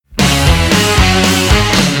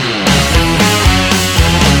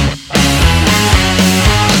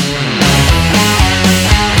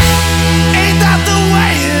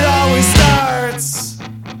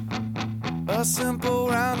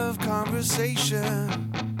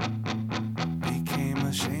destination became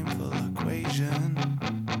a shameful equation.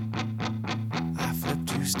 I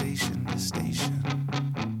flipped you station to station.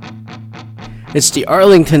 It's the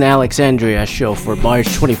Arlington Alexandria show for March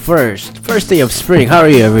 21st, first day of spring. How are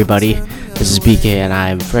you, everybody? This is BK, and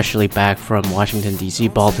I'm freshly back from Washington, D.C.,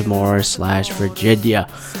 Baltimore / Virginia.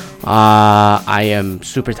 I am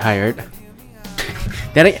super tired.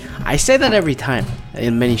 I say that every time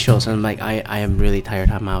in many shows, and I'm like, I am really tired.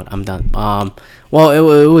 I'm out. I'm done. Well,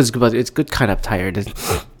 it was good, but it's good kind of tired. It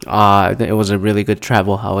was a really good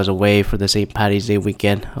travel. I was away for the St. Paddy's Day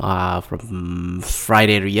weekend from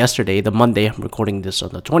Friday to yesterday, the Monday. I'm recording this on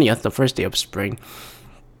the 20th, the first day of spring.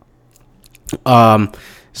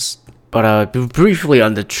 But briefly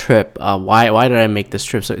on the trip, why did I make this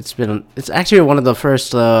trip? So it's actually one of the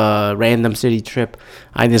first random city trip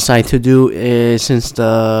I decided to do since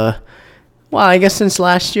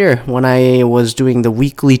last year when I was doing the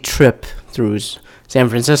weekly trip through San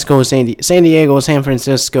Francisco, San Diego, San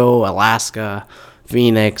Francisco, Alaska,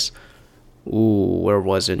 Phoenix. Where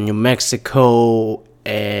was it? New Mexico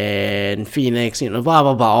and Phoenix. Blah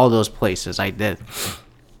blah blah. All those places I did.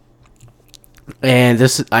 And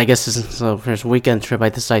this is the first weekend trip I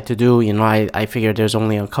decided to do. I figured there's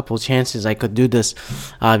only a couple chances I could do this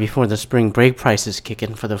before the spring break prices kick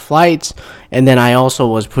in for the flights. And then I also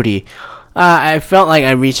was I felt like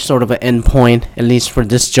I reached sort of an end point, at least for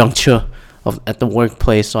this juncture at the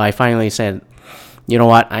workplace. So I finally said, you know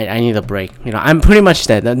what, I need a break. I'm pretty much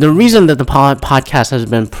dead. The reason that the podcast has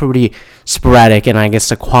been pretty sporadic, and I guess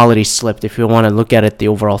the quality slipped, if you want to look at it, the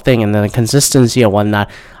overall thing, and then the consistency and whatnot,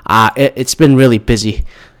 it's been really busy,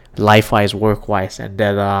 life-wise, work-wise, and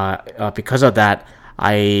then because of that,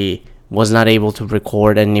 I was not able to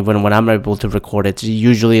record, and even when I'm able to record, it's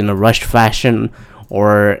usually in a rushed fashion,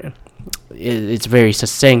 or it's very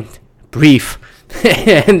succinct, brief.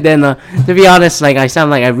 And then to be honest, I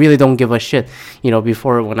sound like I really don't give a shit,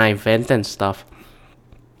 before when I vent and stuff.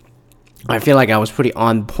 I feel like I was pretty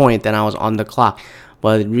on point and I was on the clock.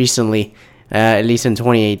 But recently, at least in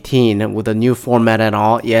 2018, with the new format and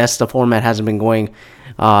all, yes, the format hasn't been going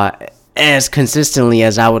as consistently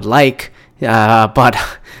as I would like, but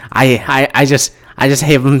I just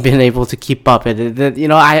haven't been able to keep up.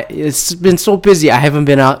 It's been so busy. I haven't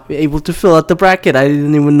been able to fill out the bracket. I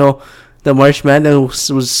didn't even know the March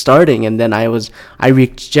Madness was starting, and then I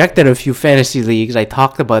rejected a few fantasy leagues. I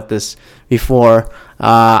talked about this before.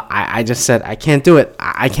 I just said I can't do it.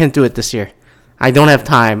 I can't do it this year. I don't have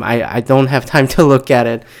time. I don't have time to look at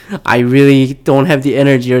it. I really don't have the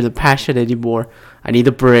energy or the passion anymore. I need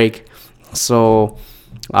a break. So,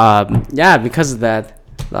 because of that,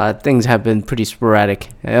 things have been pretty sporadic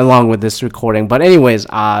along with this recording. But anyways,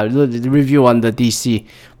 the review on the DC,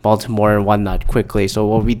 Baltimore, and whatnot quickly. So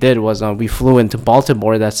what we did was we flew into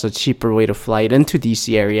Baltimore. That's a cheaper way to fly it into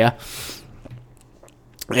DC area.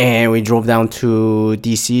 And we drove down to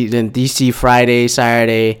DC, then DC Friday,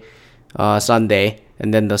 Saturday, Sunday,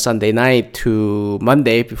 and then the Sunday night to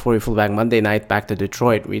Monday, before we flew back Monday night back to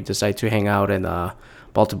Detroit, we decided to hang out in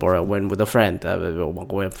Baltimore. I went with a friend. We won't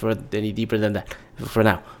go any deeper than that for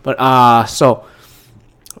now. But so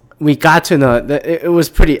we got to know that it was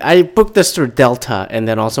pretty. I booked this through Delta and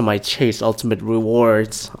then also my Chase Ultimate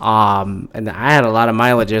Rewards. And I had a lot of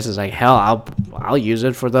mileages. It's like, hell, I'll use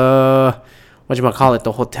it for the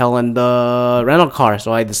the hotel and the rental car.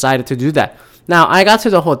 So I decided to do that. Now I got to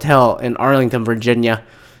the hotel in Arlington, Virginia,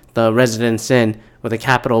 the Residence Inn with a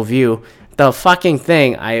Capitol view. The fucking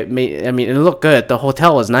thing, it looked good. The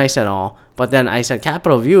hotel was nice and all. But then I said,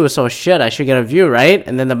 Capitol View, so shit, I should get a view, right?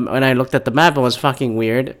 And then when I looked at the map, it was fucking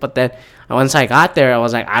weird. But then once I got there, I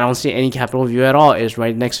was like, I don't see any Capitol View at all. It's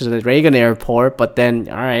right next to the Reagan Airport. But then,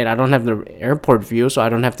 all right, I don't have the airport view, so I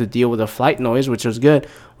don't have to deal with the flight noise, which was good.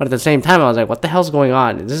 But at the same time, I was like, what the hell's going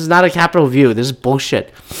on? This is not a Capitol View. This is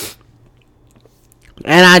bullshit.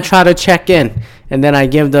 And I try to check in. And then I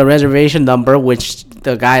give the reservation number, which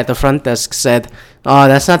the guy at the front desk said, oh,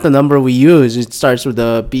 that's not the number we use. It starts with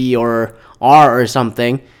a B or R or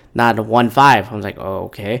something, not 15. I was like, oh,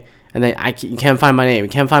 okay. And then you can't find my name.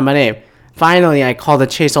 Finally, I called the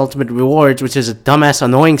Chase Ultimate Rewards, which is a dumbass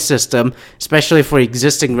annoying system, especially for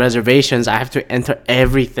existing reservations. I have to enter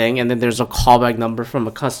everything, and then there's a callback number from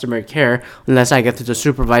a customer care unless I get to the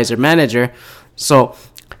supervisor manager. So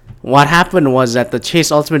what happened was that the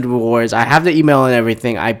Chase Ultimate Rewards, I have the email and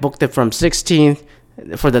everything. I booked it from 16th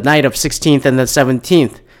for the night of 16th and the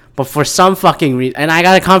 17th. But for some fucking reason, and I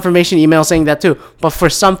got a confirmation email saying that too, but for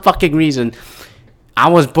some fucking reason, I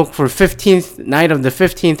was booked for 15th night of the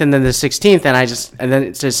 15th and then the 16th, and then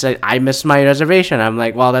it just said I missed my reservation. I'm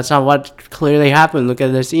like, well, that's not what clearly happened. Look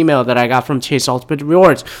at this email that I got from Chase Ultimate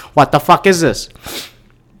Rewards. What the fuck is this?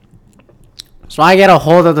 So I get a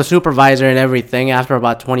hold of the supervisor and everything after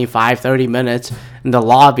about 25-30 minutes in the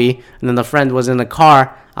lobby, and then the friend was in the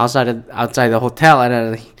car outside the hotel, and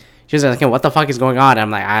then she was like, what the fuck is going on? I'm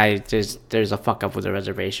like, there's a fuck up with the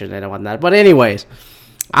reservation and whatnot. But anyways,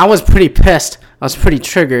 I was pretty pissed. I was pretty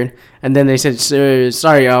triggered. And then they said,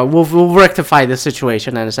 sorry, we'll rectify this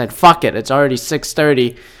situation. And I said, fuck it. It's already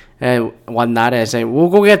 6:30 and whatnot. And I said, we'll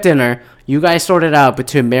go get dinner. You guys sort it out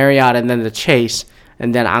between Marriott and then the Chase.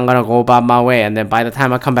 And then I'm going to go about my way. And then by the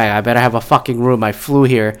time I come back, I better have a fucking room. I flew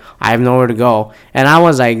here. I have nowhere to go. And I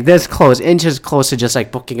was like this close, inches close to just like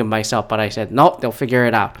booking it myself. But I said, nope, they'll figure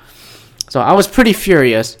it out. So I was pretty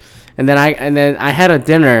furious. And then I had a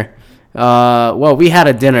dinner. We had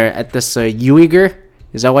a dinner at this Uyghur.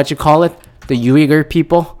 Is that what you call it? The Uyghur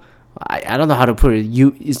people? I don't know how to put it.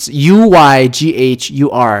 It's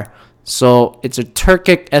Uyghur. So it's a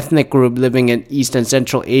Turkic ethnic group living in East and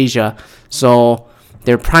Central Asia. So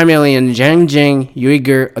they're primarily in Xinjiang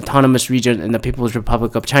Uyghur Autonomous Region in the People's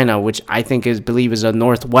Republic of China, which I believe is a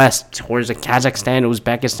northwest towards Kazakhstan,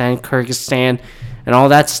 Uzbekistan, Kyrgyzstan, and all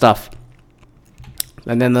that stuff.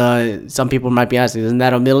 And then some people might be asking, isn't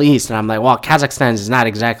that a Middle East? And I'm like, well, Kazakhstan is not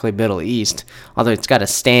exactly Middle East, although it's got a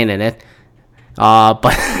stan in it.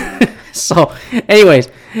 But so, anyways,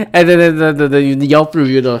 and then the Yelp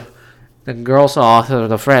review, the girl saw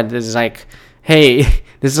the friend is like, hey,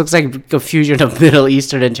 this looks like a fusion of Middle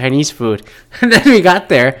Eastern and Chinese food. And then we got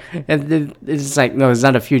there, and it's like, no, it's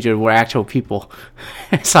not a fusion. We're actual people.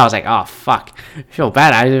 So I was like, oh, fuck. I feel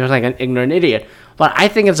bad. I was like an ignorant idiot. But I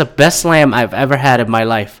think it's the best lamb I've ever had in my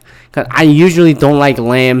life. Because I usually don't like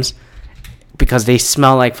lambs because they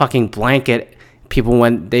smell like fucking blanket people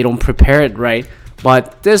when they don't prepare it right.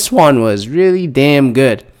 But this one was really damn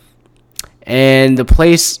good. And the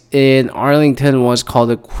place in Arlington was called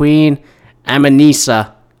the Queen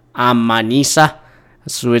Amanisa,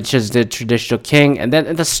 which is the traditional king. And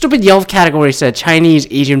then the stupid Yelp category said Chinese,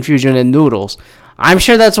 Asian fusion, and noodles. I'm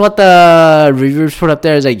sure that's what the reviewers put up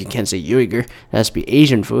there. Is like, you can't say Uyghur. It has to be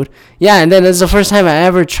Asian food. Yeah, and then it's the first time I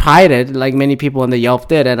ever tried it, like many people in the Yelp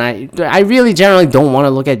did. And I really generally don't want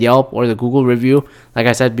to look at Yelp or the Google review, like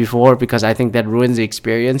I said before, because I think that ruins the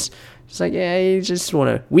experience. It's like, yeah, you just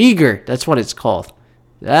want to... Uyghur, that's what it's called.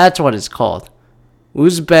 That's what it's called.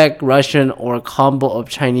 Uzbek, Russian, or a combo of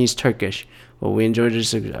Chinese, Turkish. Well, we enjoyed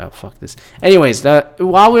this. Oh, fuck this. Anyways,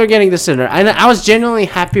 while we were getting this dinner, I was genuinely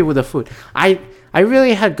happy with the food. I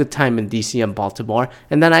really had a good time in DC and Baltimore,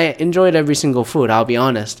 and then I enjoyed every single food, I'll be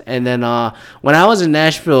honest. And then when I was in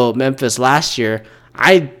Nashville, Memphis last year,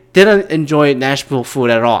 I didn't enjoy Nashville food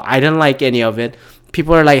at all. I didn't like any of it.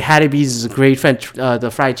 People are like, Hattie B's is a great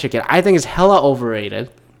the fried chicken. I think it's hella overrated.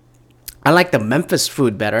 I like the Memphis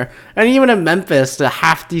food better. And even in Memphis, the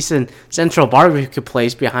half-decent Central Barbecue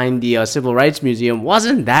place behind the Civil Rights Museum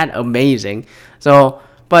wasn't that amazing. So...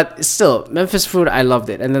 But still, Memphis food, I loved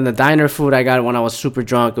it. And then the diner food I got when I was super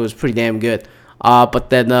drunk, it was pretty damn good. But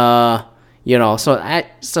then, so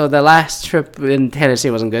the last trip in Tennessee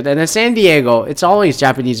wasn't good. And then San Diego, it's always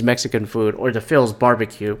Japanese Mexican food or the Phil's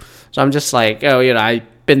barbecue. So I'm just like,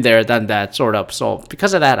 I've been there, done that, sort of. So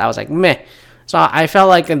because of that, I was like, meh. So I felt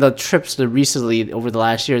like in the trips recently over the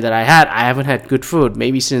last year that I haven't had good food.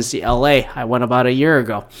 Maybe since the LA I went about a year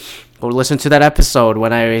ago. Go listen to that episode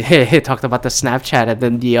when I talked about the Snapchat and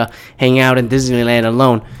then the hanging out in Disneyland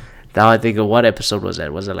alone. Now I think of what episode was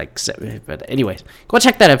that? Was it like 7? But anyways, go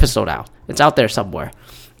check that episode out. It's out there somewhere.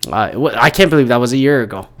 I can't believe that was a year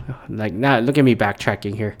ago. Like, now look at me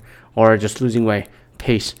backtracking here, or just losing my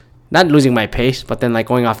pace. Not losing my pace, but then like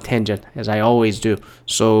going off tangent as I always do.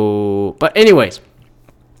 So, but anyways.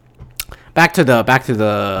 Back to the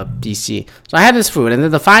DC. So I had this food, and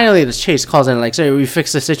then finally this Chase calls in like, "Sorry, we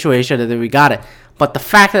fixed the situation, and then we got it." But the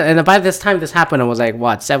fact that, and by this time this happened, it was like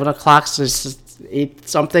what, 7 o'clock, so 8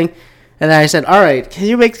 something, and then I said, "All right,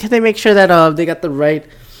 can they make sure that they got the right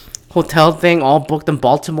hotel thing all booked in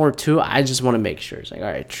Baltimore too? I just want to make sure." It's like, "All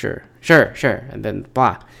right, sure," and then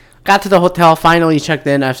blah. Got to the hotel, finally checked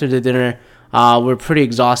in after the dinner. We're pretty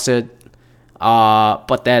exhausted,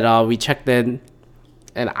 but then we checked in.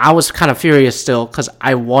 And I was kind of furious still because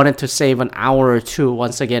I wanted to save an hour or two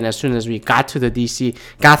once again as soon as we got to the DC,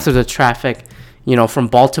 got through the traffic, from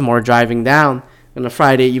Baltimore driving down on a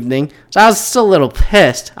Friday evening. So I was still a little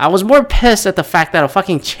pissed. I was more pissed at the fact that a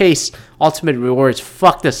fucking Chase Ultimate Rewards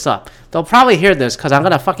fucked this up. They'll probably hear this because I'm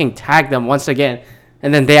going to fucking tag them once again.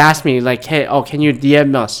 And then they ask me like, hey, can you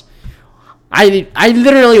DM us? I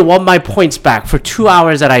literally won my points back for 2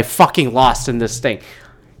 hours that I fucking lost in this thing.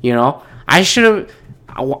 You know, I should have.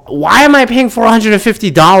 Why am I paying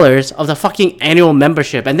 $450 of the fucking annual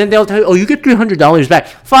membership? And then they'll tell you, oh, you get $300 back.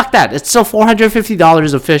 Fuck that. It's still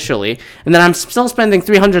 $450 officially. And then I'm still spending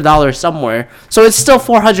 $300 somewhere. So it's still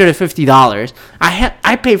 $450.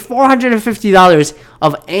 I pay $450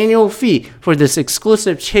 of annual fee for this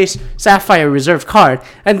exclusive Chase Sapphire Reserve card.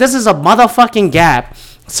 And this is a motherfucking Gap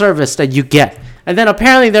service that you get. And then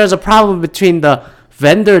apparently there's a problem between the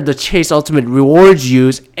vendor the Chase Ultimate Rewards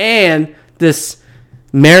use and this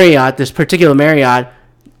particular Marriott,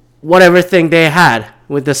 whatever thing they had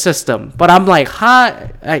with the system. But I'm like, how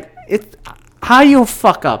you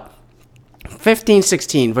fuck up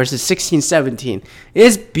 15-16 versus 16-17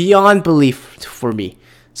 is beyond belief for me.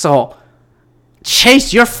 So,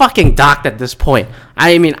 Chase, you're fucking docked at this point.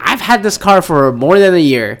 I mean, I've had this car for more than a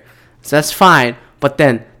year, so that's fine. But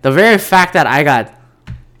then, the very fact that I got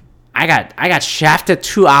shafted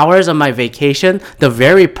 2 hours on my vacation. The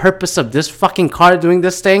very purpose of this fucking car doing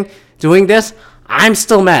this, I'm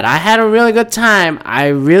still mad. I had a really good time. I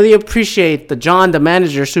really appreciate the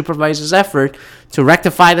manager, supervisor's effort to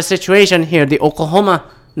rectify the situation here, the Oklahoma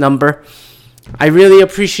number. I really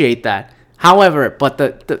appreciate that. However, but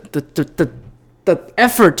the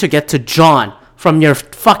effort to get to John from your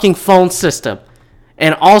fucking phone system,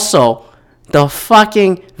 and also the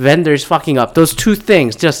fucking vendors fucking up. Those two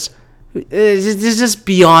things it's just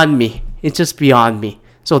beyond me. It's just beyond me.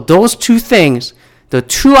 So those two things, the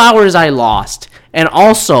 2 hours I lost, and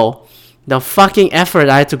also the fucking effort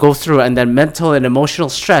I had to go through, and then mental and emotional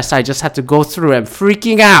stress I just had to go through, and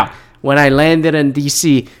freaking out when I landed in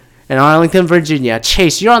DC and Arlington, Virginia.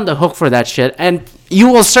 Chase, you're on the hook for that shit, and you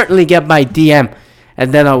will certainly get my DM,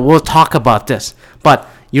 and then we'll talk about this. But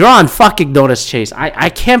you're on fucking notice, Chase. I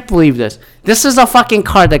can't believe this. This is a fucking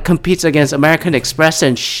car that competes against American Express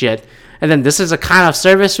and shit. And then this is the kind of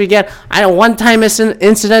service we get. I know one-time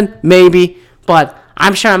incident, maybe. But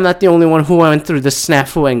I'm sure I'm not the only one who went through this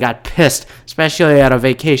snafu and got pissed. Especially at a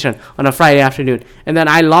vacation on a Friday afternoon. And then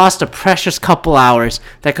I lost a precious couple hours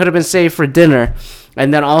that could have been saved for dinner.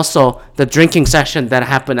 And then also the drinking session that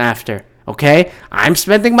happened after. Okay? I'm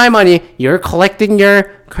spending my money. You're collecting your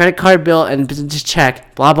credit card bill and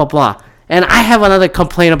check. Blah, blah, blah. And I have another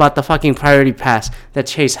complaint about the fucking priority pass that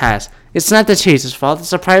Chase has. It's not the Chase's fault.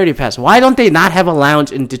 It's a priority pass. Why don't they not have a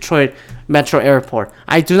lounge in Detroit Metro Airport?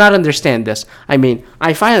 I do not understand this. I mean,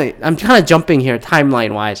 I'm kind of jumping here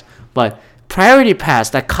timeline-wise, but priority pass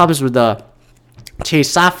that comes with the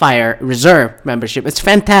Chase Sapphire Reserve membership, it's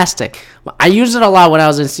fantastic. I used it a lot when I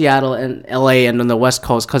was in Seattle and LA and on the West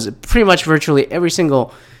Coast, because pretty much virtually every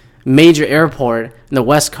single major airport in the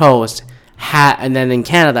West Coast and then in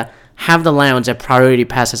Canada have the lounge that Priority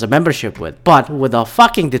Pass has a membership with. But with a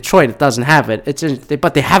fucking Detroit, it doesn't have it.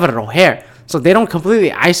 But they have it at O'Hare. So they don't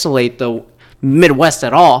completely isolate the Midwest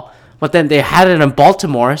at all. But then they had it in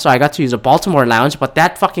Baltimore, so I got to use a Baltimore lounge. But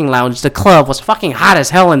that fucking lounge, the club, was fucking hot as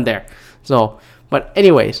hell in there. So, but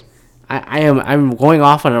anyways, I'm going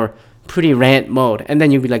off on a pretty rant mode. And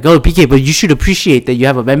then you'll be like, oh, PK, but you should appreciate that you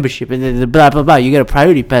have a membership. And then blah, blah, blah. You get a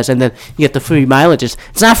priority pass, and then you get the free mileages.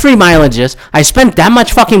 It's not free mileages. I spent that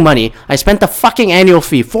much fucking money. I spent the fucking annual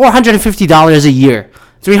fee, $450 a year.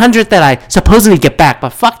 $300 that I supposedly get back. But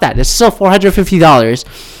fuck that. It's still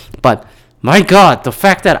 $450. But my God, the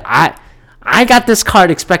fact that I got this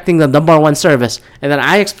card expecting the number one service, and then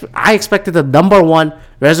I expected the number one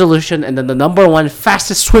resolution, and then the number one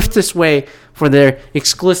fastest, swiftest way for their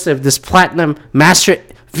exclusive, this Platinum Master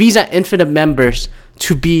Visa Infinite members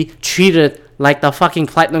to be treated like the fucking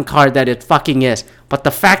Platinum card that it fucking is. But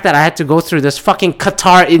the fact that I had to go through this fucking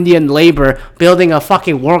Qatar Indian labor building a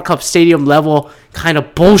fucking World Cup stadium level kind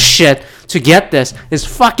of bullshit to get this is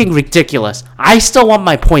fucking ridiculous. I still want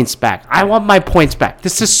my points back. I want my points back.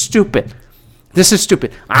 This is stupid. This is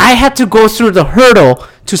stupid. I had to go through the hurdle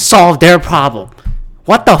to solve their problem.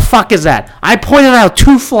 What the fuck is that? I pointed out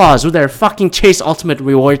two flaws with their fucking Chase Ultimate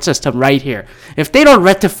Reward system right here. If they don't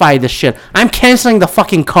rectify this shit, I'm canceling the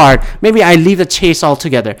fucking card. Maybe I leave the Chase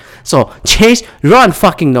altogether. So, Chase, you're on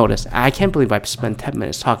fucking notice. I can't believe I spent 10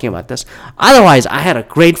 minutes talking about this. Otherwise, I had a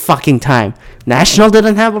great fucking time. National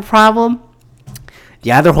didn't have a problem.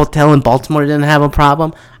 The other hotel in Baltimore didn't have a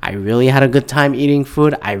problem. I really had a good time eating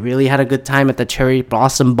food. I really had a good time at the Cherry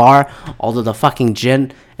Blossom Bar. Although the fucking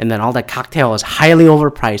gin and then all the cocktail is highly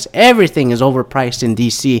overpriced. Everything is overpriced in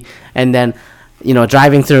DC. And then,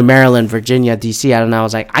 driving through Maryland, Virginia, DC, I don't know. I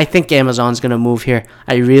was like, I think Amazon's going to move here.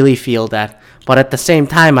 I really feel that. But at the same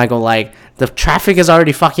time, I go like, the traffic is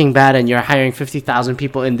already fucking bad and you're hiring 50,000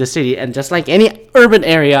 people in the city. And just like any urban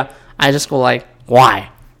area, I just go like, why?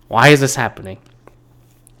 Why is this happening?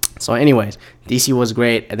 So anyways, DC was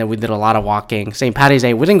great, and then we did a lot of walking. St. Patty's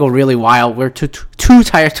Day, we didn't go really wild. We're too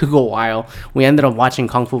tired to go wild. We ended up watching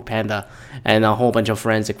Kung Fu Panda and a whole bunch of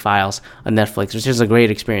Forensic Files on Netflix, which is a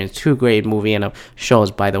great experience. 2 great movie and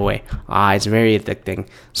shows, by the way. It's very addicting,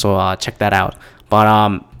 so check that out.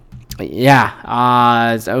 But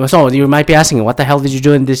so you might be asking, what the hell did you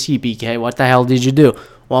do in DC, BK? What the hell did you do?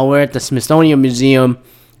 Well, we're at the Smithsonian Museum,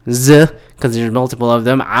 because there's multiple of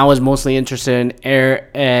them. I was mostly interested in Air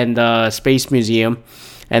and Space Museum,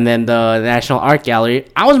 and then the National Art Gallery.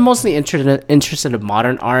 I was mostly interested in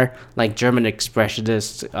modern art, like German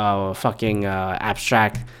expressionist,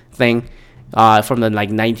 abstract thing from the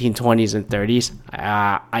 1920s and 30s.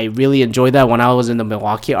 I really enjoyed that when I was in the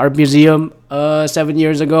Milwaukee Art Museum 7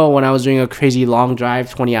 years ago, when I was doing a crazy long drive,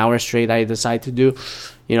 20 hours straight. I decided to do,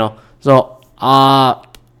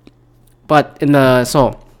 but in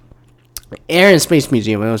the Air and Space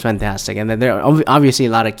Museum, it was fantastic, and then there are obviously a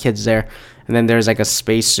lot of kids there, and then there's like a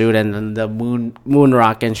spacesuit and then the moon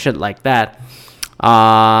rock and shit like that.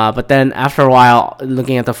 But then after a while,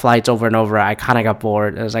 looking at the flights over and over, I kind of got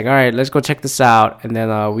bored. I was like, all right, let's go check this out. And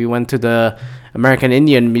then we went to the American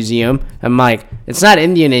Indian Museum. I'm like, it's not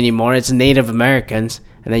Indian anymore, it's Native Americans.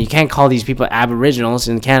 And then you can't call these people Aboriginals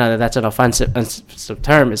in Canada. That's an offensive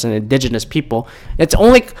term. It's an indigenous people.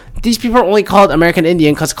 These people are only called American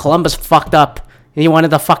Indian because Columbus fucked up. And he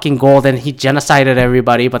wanted the fucking gold and he genocided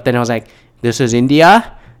everybody. But then I was like, this is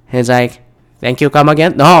India? And he's like, thank you, come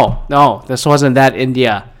again? No, this wasn't that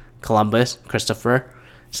India, Columbus, Christopher.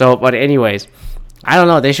 So, but anyways, I don't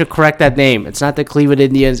know. They should correct that name. It's not the Cleveland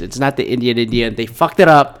Indians. It's not the Indian. They fucked it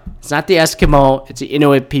up. It's not the Eskimo. It's the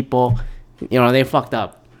Inuit people. They fucked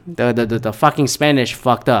up. The fucking Spanish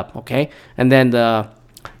fucked up, okay? And then the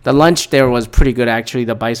lunch there was pretty good, actually,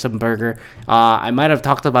 the bison burger. I might have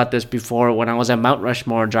talked about this before when I was at Mount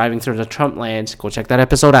Rushmore driving through the Trump lands. Go check that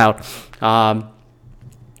episode out. I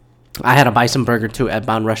had a bison burger, too, at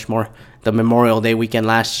Mount Rushmore, the Memorial Day weekend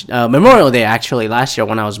last year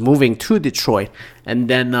when I was moving to Detroit. And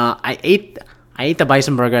then I ate the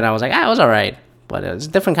bison burger, and I was like, it was all right. But it was a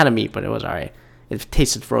different kind of meat, but it was all right. It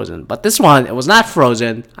tasted frozen, but this one, it was not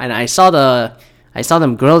frozen, and I saw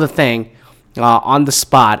them grill the thing on the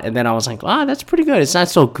spot, and then I was like, that's pretty good. It's not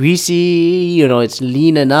so greasy, it's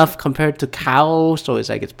lean enough compared to cow, so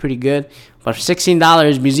it's pretty good. But for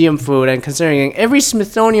 $16 museum food, and considering every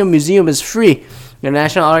Smithsonian Museum is free, the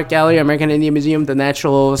National Art Gallery, American Indian Museum, the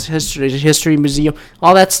Natural History Museum,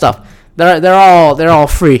 all that stuff, they're all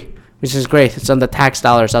free, which is great. It's on the tax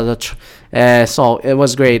dollars. So it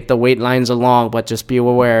was great. The wait lines are long, but just be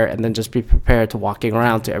aware and then just be prepared to walking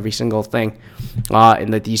around to every single thing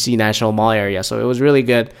in the DC National Mall area. So it was really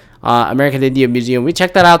good. American Indian Museum, we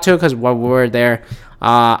checked that out too because while we were there,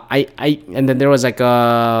 and then there was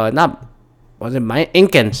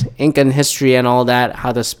Incan history and all that,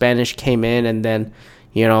 how the Spanish came in and then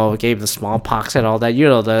gave the smallpox and all that.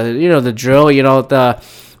 The drill.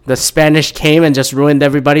 The Spanish came and just ruined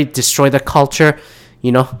everybody, destroyed the culture,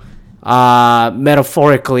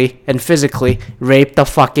 metaphorically and physically raped the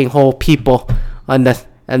fucking whole people and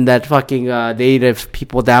that fucking native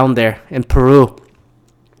people down there in Peru.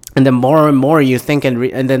 And then more and more you think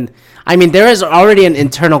and then there is already an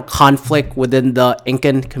internal conflict within the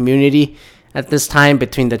Incan community at this time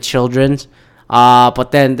between the children. But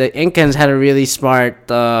then the Incans had a really smart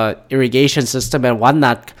irrigation system and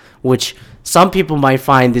whatnot, which some people might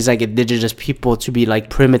find these indigenous people to be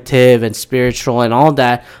primitive and spiritual and all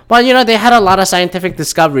that. But they had a lot of scientific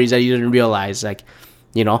discoveries that you didn't realize.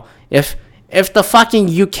 If the fucking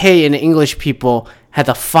UK and English people had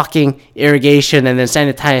the fucking irrigation and then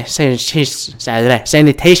sanitation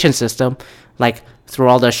system through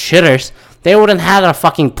all the shitters, they wouldn't have a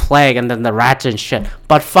fucking plague and then the rats and shit.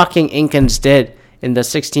 But fucking Incans did in the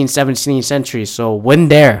 16th, 17th century. So win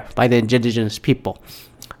there by the indigenous people.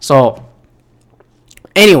 So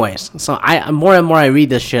anyways, so more and more I read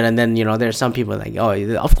this shit, and then there's some people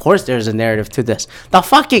of course there's a narrative to this. The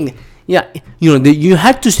fucking you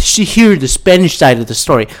had to hear the Spanish side of the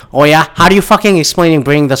story. Oh yeah, how do you fucking explain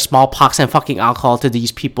bringing the smallpox and fucking alcohol to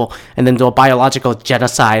these people, and then do a biological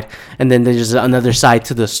genocide, and then there's another side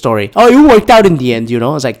to the story. Oh, it worked out in the end.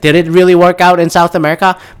 It's did it really work out in South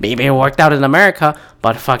America? Maybe it worked out in America,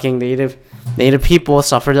 but fucking native people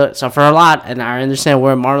suffer a lot, and I understand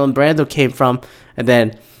where Marlon Brando came from. And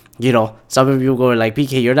then, Some of you go like,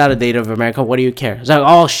 BK, you're not a Native American. What do you care? It's like,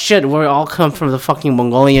 oh shit, we all come from the fucking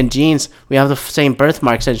Mongolian genes. We have the same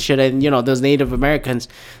birthmarks and shit. And those Native Americans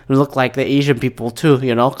look like the Asian people too.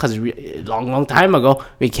 Because long time ago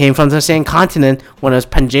we came from the same continent when it was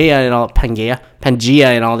Pangea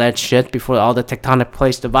and all that shit before all the tectonic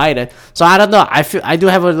plates divided. So I don't know. I do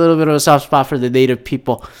have a little bit of a soft spot for the Native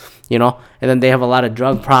people. And then they have a lot of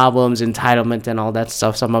drug problems, entitlement, and all that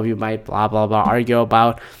stuff. Some of you might blah blah blah argue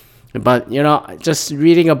about. But, just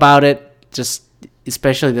reading about it, just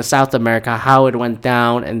especially the South America, how it went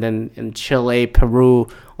down, and then in Chile, Peru,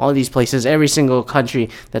 all these places, every single country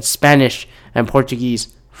that's Spanish and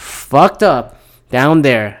Portuguese fucked up down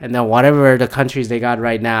there. And then whatever the countries they got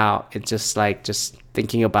right now, it's just like, just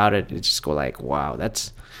thinking about it, it just go like, wow,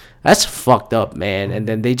 that's fucked up, man. And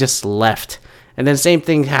then they just left. And then same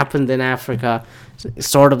thing happened in Africa.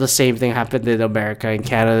 Sort of the same thing happened in America and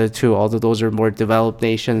Canada too, although those are more developed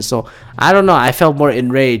nations. So I don't know, I felt more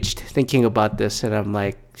enraged thinking about this, and I'm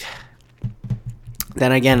like,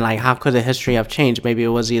 then again, like, how could the history have changed? Maybe it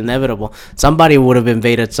was inevitable. Somebody would have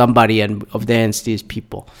invaded somebody and advanced these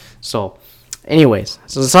people. So anyways,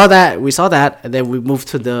 so we saw that, and then we moved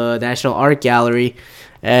to the National Art Gallery,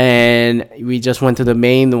 and we just went to the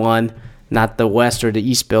main one, not the west or the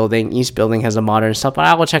east building. East building has the modern stuff, but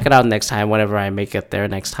I will check it out next time whenever I make it there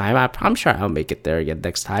next time. I'm sure I'll make it there again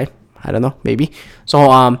next time. I don't know, maybe.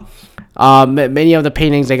 So many of the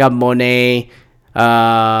paintings, they got Monet,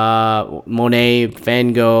 Van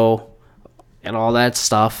Gogh, and all that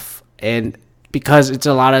stuff. And because it's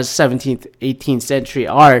a lot of 17th, 18th century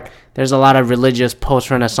art, there's a lot of religious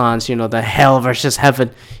post-Renaissance, the hell versus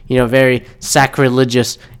heaven, very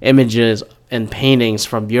sacrilegious images and paintings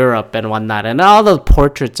from Europe and whatnot, and all the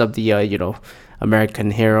portraits of the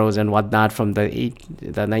American heroes and whatnot from the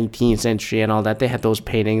 19th century and all that. They had those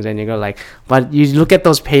paintings, and you go like, but you look at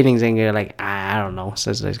those paintings and you're like, I don't know,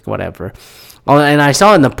 so it's like whatever. Oh, and I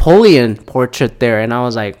saw a Napoleon portrait there, and I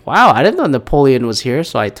was like, wow, I didn't know Napoleon was here,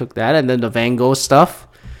 so I took that. And then the Van Gogh stuff,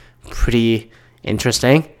 pretty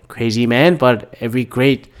interesting, crazy man, but every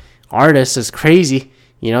great artist is crazy.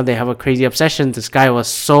 They have a crazy obsession. This guy was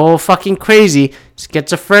so fucking crazy,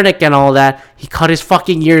 schizophrenic and all that. He cut his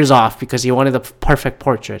fucking ears off because he wanted the perfect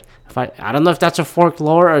portrait. I don't know if that's a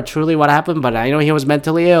folklore or truly what happened, but I know he was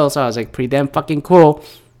mentally ill, so I was like, pretty damn fucking cool.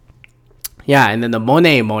 Yeah, and then the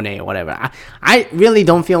Monet, whatever. I really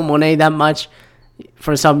don't feel Monet that much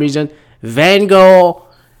for some reason. Van Gogh,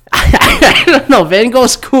 I don't know. Van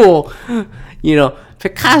Gogh's cool.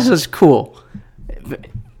 Picasso's cool.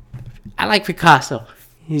 I like Picasso.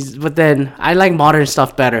 But then I like modern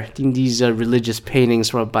stuff better. I think these religious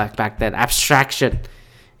paintings from back then, abstraction,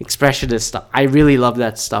 expressionist stuff. I really love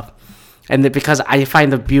that stuff, and because I find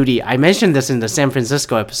the beauty. I mentioned this in the San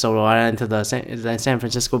Francisco episode when I went to the San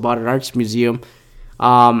Francisco Modern Arts Museum.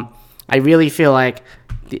 I really feel like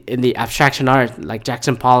in the abstraction art, like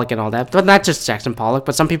Jackson Pollock and all that, but not just Jackson Pollock.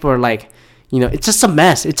 But some people are like, it's just a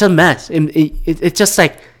mess. It's a mess. It's just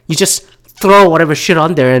like you just throw whatever shit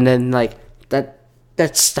on there, and then like that.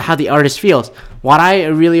 That's how the artist feels. What I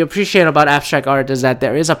really appreciate about abstract art is that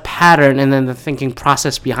there is a pattern and then the thinking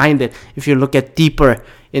process behind it. If you look at deeper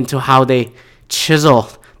into how they chisel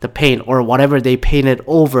the paint or whatever they painted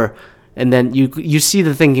over, and then you see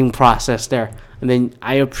the thinking process there. And then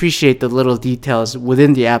I appreciate the little details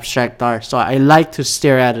within the abstract art. So I like to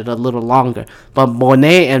stare at it a little longer. But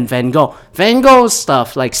Monet and Van Gogh's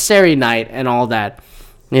stuff like Starry Night and all that,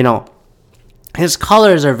 his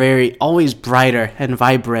colors are always brighter and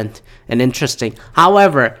vibrant and interesting.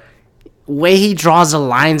 However, way he draws the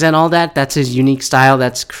lines and all that, that's his unique style.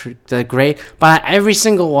 That's great. But every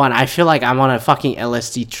single one, I feel like I'm on a fucking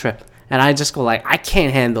LSD trip. And I just go like, I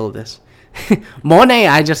can't handle this. Monet,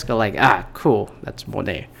 I just go like, cool. That's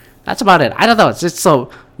Monet. That's about it. I don't know. It's just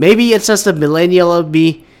so, maybe it's just the millennial of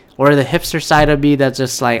me or the hipster side of me that's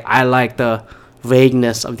just like, I like the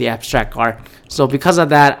vagueness of the abstract art. So because of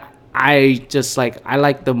that, I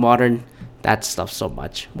like the modern, that stuff so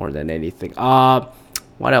much more than anything.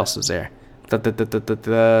 What else is there? So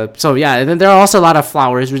yeah, and then there are also a lot of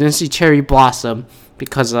flowers. We didn't see cherry blossom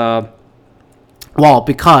because we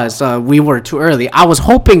were too early. I was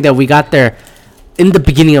hoping that we got there in the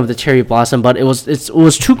beginning of the cherry blossom, but it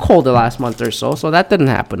was too cold the last month or so that didn't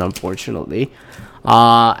happen, unfortunately.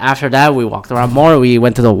 After that, we walked around more. We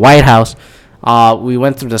went to the White House. We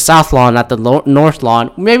went through the South Lawn, not the North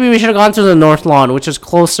Lawn. Maybe we should have gone to the North Lawn, which is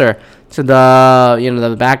closer to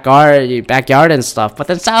the backyard and stuff. But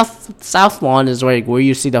then South Lawn is where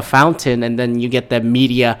you see the fountain, and then you get the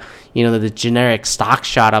media, the generic stock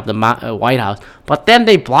shot of the White House. But then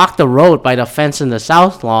they blocked the road by the fence in the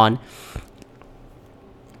South Lawn.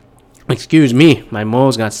 Excuse me, my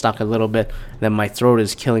nose got stuck a little bit. Then my throat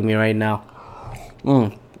is killing me right now.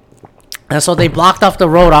 And so they blocked off the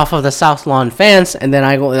road off of the South Lawn fence, and then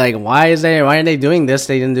I go like, why are they doing this?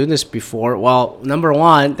 They didn't do this before. Well, number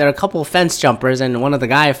one, there are a couple of fence jumpers, and one of the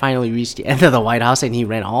guys finally reached the end of the White House, and he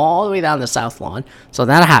ran all the way down the South Lawn. So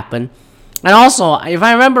that happened. And also, if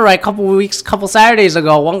I remember right, couple Saturdays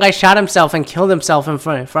ago, one guy shot himself and killed himself in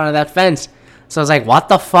front of that fence. So I was like, what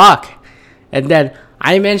the fuck? And then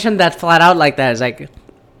I mentioned that flat out like that. It's like,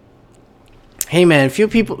 hey man, few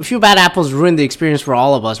bad apples ruined the experience for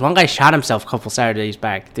all of us. One guy shot himself a couple Saturdays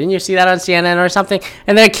back. Didn't you see that on CNN or something?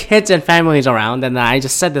 And there are kids and families around, and I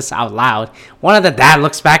just said this out loud. One of the dad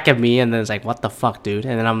looks back at me and then it's like, what the fuck, dude?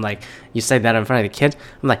 And then I'm like, you said that in front of the kids?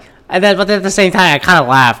 I'm like, but at the same time, I kind of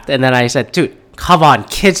laughed, and then I said, dude, come on,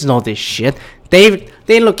 kids know this shit.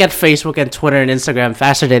 They look at Facebook and Twitter and Instagram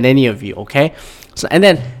faster than any of you, okay? So, and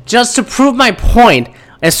then just to prove my point,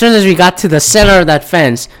 as soon as we got to the center of that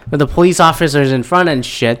fence with the police officers in front and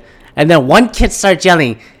shit, and then one kid starts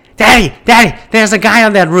yelling, Daddy, there's a guy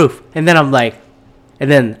on that roof. And then I'm like,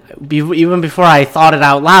 even before I thought it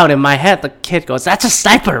out loud in my head, the kid goes, that's a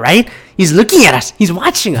sniper, right? He's looking at us. He's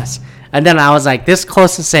watching us. And then I was like this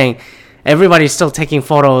close to saying, everybody's still taking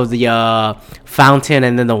photo of the fountain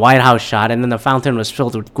and then the White House shot, and then the fountain was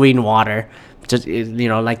filled with green water, just,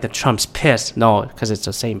 like the Trump's piss. No, because it's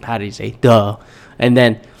the St. Patty's Day. Duh. And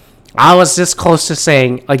then I was this close to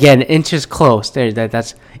saying, again, inches close.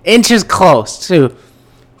 That's inches close to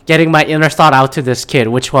getting my inner thought out to this kid,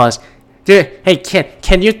 which was, dude, hey kid,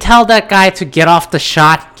 can you tell that guy to get off the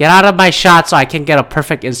shot? Get out of my shot so I can get a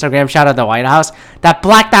perfect Instagram shot of the White House? That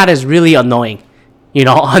black dot is really annoying,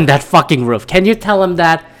 on that fucking roof. Can you tell him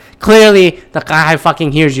that? Clearly, the guy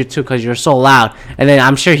fucking hears you too because you're so loud. And then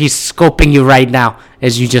I'm sure he's scoping you right now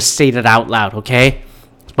as you just stated out loud, okay?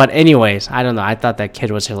 But anyways, I don't know. I thought that kid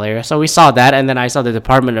was hilarious. So we saw that, and then I saw the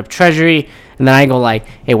Department of Treasury, and then I go like,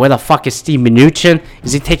 hey, where the fuck is Steve Mnuchin?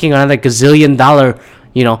 Is he taking another gazillion dollar,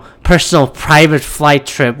 personal private flight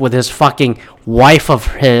trip with his fucking wife of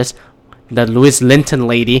his, the Louis Linton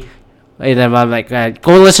lady? And then I'm like,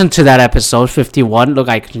 go listen to that episode 51. Look,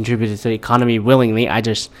 I contributed to the economy willingly. I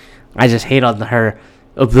just hate on her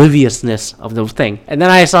obliviousness of the thing. And then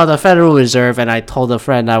I saw the Federal Reserve, and I told a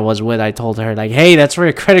friend I was with, I told her like, hey, that's where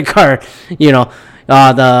your credit card, the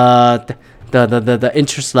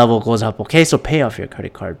interest level goes up, okay? So pay off your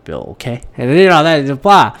credit card bill, okay? And that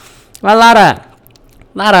blah, a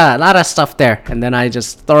lot of stuff there. And then I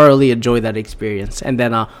just thoroughly enjoyed that experience. And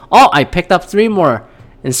then I picked up 3 more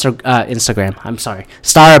Instagram. I'm sorry,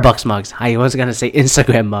 Starbucks mugs. I was gonna say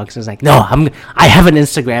Instagram mugs. I was like, no, I haven't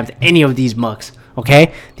Instagrammed any of these mugs.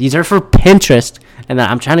 Okay, these are for Pinterest, and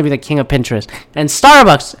I'm trying to be the king of Pinterest. And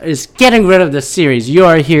Starbucks is getting rid of the series, You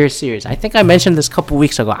Are Here series. I think I mentioned this a couple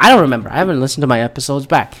weeks ago. I don't remember. I haven't listened to my episodes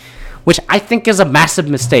back, which I think is a massive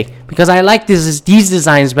mistake because I like these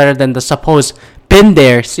designs better than the supposed Been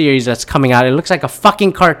There series that's coming out. It looks like a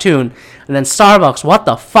fucking cartoon. And then Starbucks, what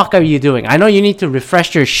the fuck are you doing? I know you need to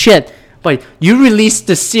refresh your shit, but you release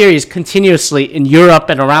this series continuously in Europe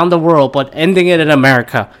and around the world, but ending it in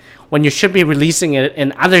America, when you should be releasing it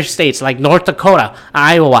in other states like North Dakota,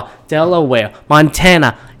 Iowa, Delaware,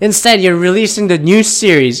 Montana. Instead, you're releasing the new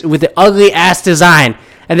series with the ugly ass design,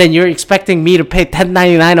 and then you're expecting me to pay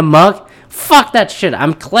 $10.99 a mug? Fuck that shit.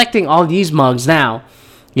 I'm collecting all these mugs now,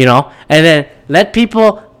 and then let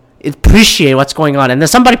people appreciate what's going on. And then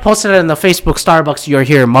somebody posted it in the Facebook Starbucks You're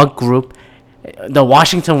Here mug group. The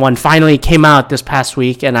Washington one finally came out this past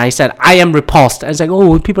week, and I said, I am repulsed. I was like,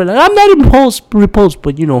 oh, people are like, I'm not repulsed, but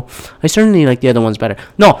I certainly like the other ones better.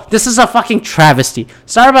 No, this is a fucking travesty.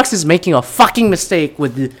 Starbucks is making a fucking mistake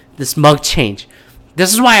with this mug change.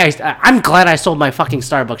 This is why I'm glad I sold my fucking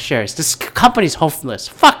Starbucks shares. This company's hopeless.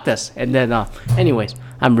 Fuck this. And then, anyways,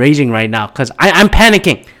 I'm raging right now because I'm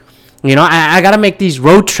panicking. I gotta make these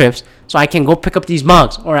road trips so I can go pick up these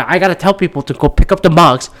mugs, or I gotta tell people to go pick up the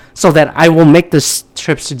mugs so that I will make the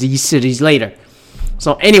trips to these cities later.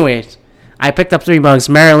 So anyways, I picked up 3 mugs,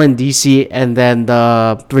 Maryland, DC, and then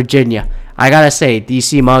the Virginia. I gotta say,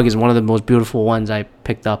 DC mug is one of the most beautiful ones I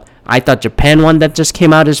picked up. I thought Japan one that just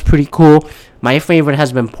came out is pretty cool. My favorite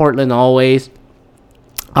has been Portland always,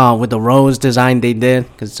 with the rose design they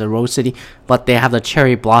did, because it's a rose city, but they have the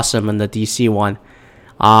cherry blossom in the DC one.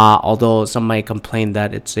 Although some might complain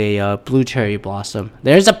that it's a blue cherry blossom.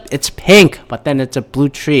 It's pink, but then it's a blue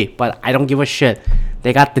tree. But I don't give a shit.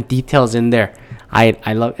 They got the details in there.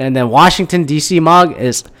 I love. And then Washington DC mug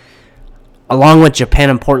is, along with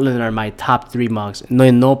Japan and Portland, are my top 3 mugs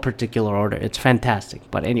in no particular order. It's fantastic.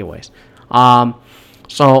 But anyways,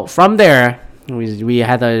 so from there,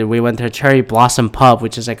 We went to a Cherry Blossom Pub,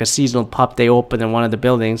 which is like a seasonal pub they opened in one of the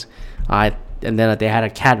buildings. And then they had a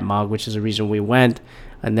cat mug, which is the reason we went.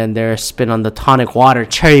 And then their spin on the tonic water,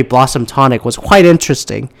 Cherry Blossom Tonic, was quite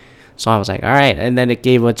interesting. So I was like, all right. And then it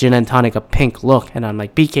gave a gin and tonic a pink look. And I'm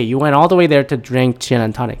like, BK, you went all the way there to drink gin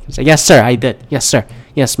and tonic. He's like, yes, sir, I did. Yes, sir.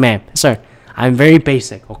 Yes, ma'am. Sir, I'm very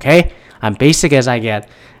basic, okay? I'm basic as I get.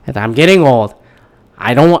 And I'm getting old.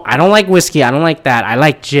 I don't like whiskey. I don't like that. I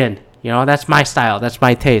like gin. You know, that's my style. That's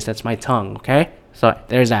my taste. That's my tongue, okay? So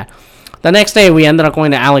there's that. The next day, we ended up going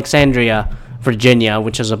to Alexandria, Virginia,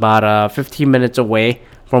 which is about 15 minutes away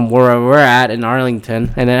from where we're at in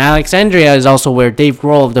Arlington. And then Alexandria is also where Dave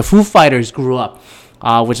Grohl of the Foo Fighters grew up,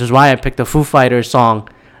 which is why I picked the Foo Fighters song,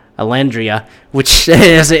 Alandria, which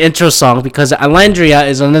is an intro song, because Alandria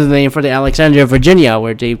is another name for the Alexandria, Virginia,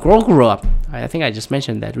 where Dave Grohl grew up. I think I just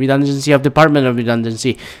mentioned that. Redundancy of Department of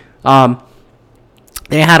Redundancy.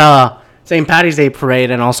 They had a St. Patty's Day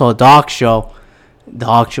parade and also a dog show,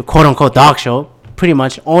 quote unquote dog show. Pretty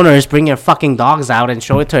much owners bring their fucking dogs out and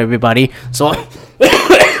show it to everybody, so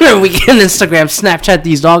we can Instagram, Snapchat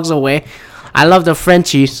these dogs away. I love the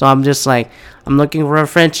Frenchie, so I'm just like, I'm looking for a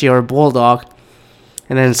Frenchie or a bulldog.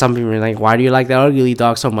 And then some people are like, why do you like the ugly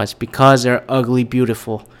dog so much? Because they're ugly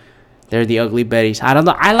beautiful. They're the ugly Betties. I don't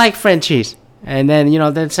know, I like Frenchies. And then, you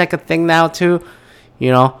know, that's like a thing now too,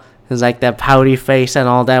 you know, it's like that pouty face and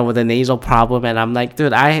all that with a nasal problem. And I'm like,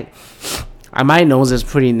 dude, my nose is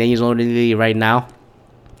pretty nasally right now,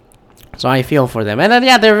 so I feel for them. And then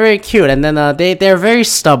yeah, they're very cute. And then they're very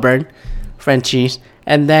stubborn, Frenchies.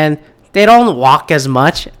 And then they don't walk as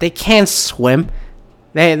much. They can't swim.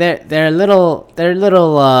 They're little.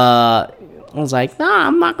 I was like, nah,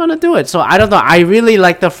 I'm not gonna do it. So I don't know. I really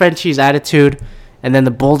like the Frenchies' attitude. And then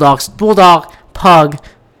the bulldog, pug,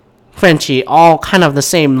 Frenchie, all kind of the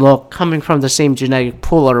same look, coming from the same genetic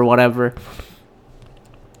pool or whatever.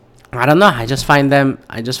 I don't know. I just find them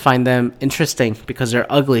interesting because they're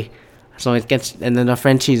ugly. So it gets, and then the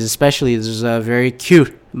Frenchies especially is very cute,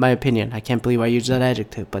 in my opinion. I can't believe I used that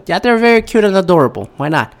adjective, but yeah, they're very cute and adorable. Why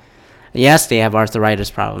not? Yes, they have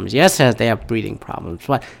arthritis problems. Yes, they have breathing problems.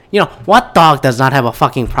 But you know what dog does not have a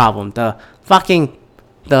fucking problem? The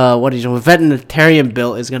veterinarian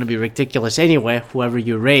bill is gonna be ridiculous anyway. Whoever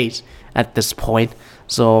you raise at this point.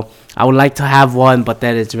 So I would like to have one, but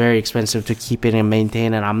then it's very expensive to keep it and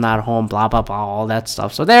maintain, and I'm not home, blah, blah, blah, all that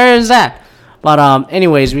stuff. So there is that. But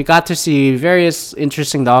anyways, we got to see various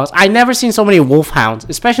interesting dogs. I never seen so many wolfhounds,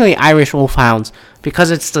 especially Irish wolfhounds,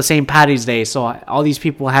 because it's the St. Patty's Day. So all these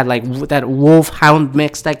people had like that wolfhound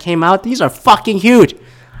mix that came out. These are fucking huge.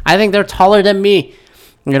 I think they're taller than me.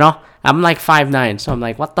 You know, I'm like 5'9", so I'm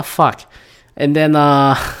like, what the fuck? And then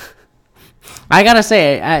I gotta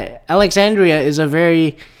say, Alexandria is a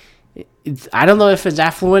very, I don't know if it's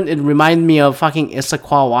affluent. It reminds me of fucking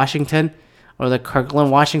Issaquah, Washington, or the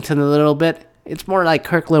Kirkland, Washington a little bit. It's more like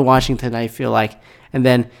Kirkland, Washington, I feel like. And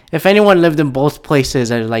then if anyone lived in both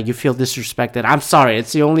places and like you feel disrespected, I'm sorry.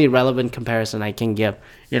 It's the only relevant comparison I can give.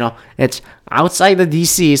 You know, it's outside the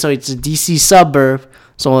DC, so it's a DC suburb.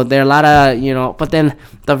 So there are a lot of, you know, but then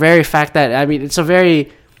the very fact that, I mean, it's a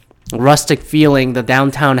very rustic feeling the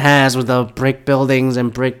downtown has with the brick buildings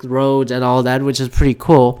and brick roads and all that, which is pretty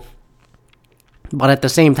cool. But at the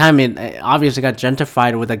same time, it obviously got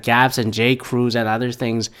gentrified with the Gaps and J. Crews and other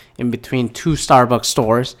things in between two Starbucks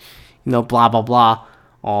stores, you know, blah, blah, blah,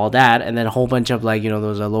 all that. And then a whole bunch of, like, you know,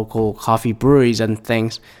 those local coffee breweries and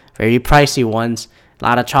things, very pricey ones. A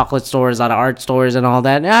lot of chocolate stores, a lot of art stores and all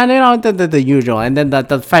that. And, you know, the usual. And then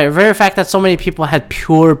the very fact that so many people had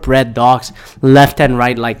purebred dogs left and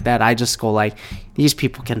right like that, I just go like, these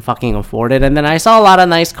people can fucking afford it. And then I saw a lot of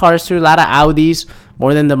nice cars too, a lot of Audis,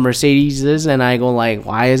 more than the Mercedeses. And I go like,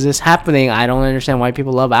 why is this happening? I don't understand why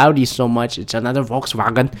people love Audi so much. It's another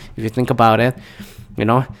Volkswagen, if you think about it. You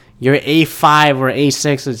know, your A5 or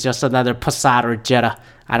A6 is just another Passat or Jetta.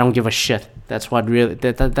 I don't give a shit. That's what really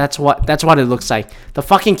that's what it looks like. The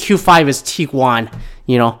fucking Q5 is Tiguan,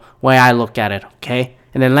 you know, way I look at it, okay?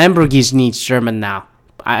 And then Lamborghini needs German now.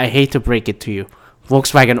 I hate to break it to you.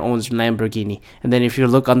 Volkswagen owns Lamborghini. And then if you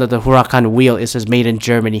look under the Huracan wheel, it says made in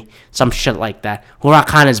Germany. Some shit like that.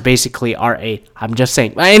 Huracan is basically R8. I'm just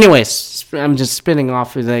saying. But anyways, I'm just spinning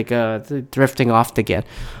off, like drifting off again.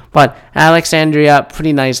 But Alexandria,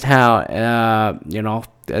 pretty nice town. You know,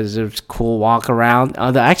 it was a cool walk around.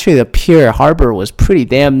 Actually, the pier harbor was pretty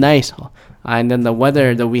damn nice. And then the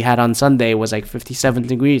weather that we had on Sunday was like 57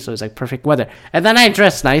 degrees, so it was like perfect weather. And then I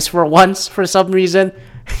dressed nice for once for some reason.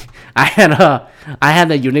 I had a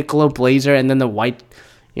Uniqlo blazer and then the white,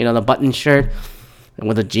 you know, the button shirt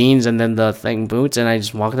with the jeans and then the thing boots, and I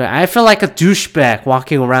just walked around. I feel like a douchebag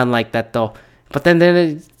walking around like that though, But then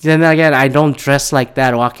again, I don't dress like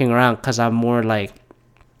that walking around because I'm more like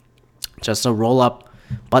just a roll up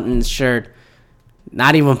button shirt.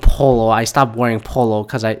 Not even polo. I stopped wearing polo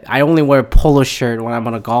because I only wear polo shirt when I'm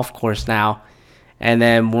on a golf course now. And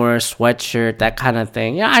then more sweatshirt, that kind of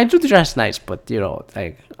thing. Yeah, I do dress nice, but, you know,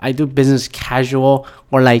 like, I do business casual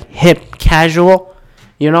or, like, hip casual,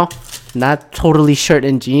 you know? Not totally shirt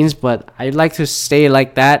and jeans, but I like to stay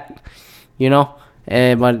like that, you know?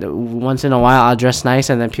 But once in a while, I'll dress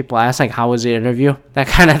nice, and then people ask, like, how was the interview? That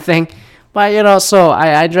kind of thing. But, you know, so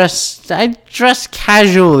I dress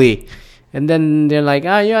casually. And then they're like,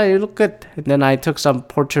 oh, yeah, you look good. And then I took some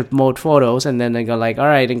portrait mode photos. And then they go like, all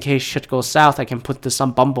right, in case shit goes south, I can put this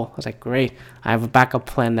on Bumble. I was like, great. I have a backup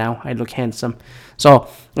plan now. I look handsome. So,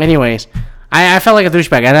 anyways, I felt like a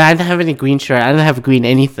douchebag. And I didn't have any green shirt. I didn't have green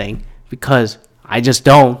anything. Because I just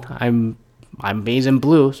don't. I'm beige and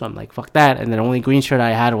blue. So I'm like, fuck that. And the only green shirt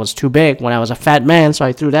I had was too big when I was a fat man. So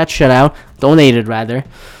I threw that shit out. Donated, rather.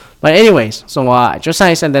 But anyways, so just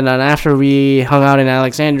nice, and then after we hung out in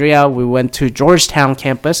Alexandria, we went to Georgetown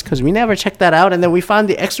campus, because we never checked that out, and then we found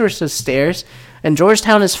the Exorcist stairs, and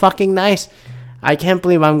Georgetown is fucking nice. I can't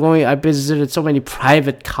believe I visited so many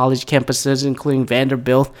private college campuses, including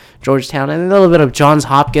Vanderbilt, Georgetown, and a little bit of Johns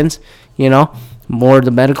Hopkins, you know, more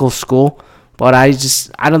the medical school. But I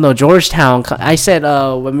don't know, Georgetown, I said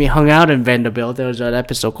when we hung out in Vanderbilt, there was an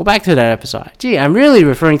episode, go back to that episode. Gee, I'm really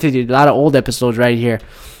referring to a lot of old episodes right here.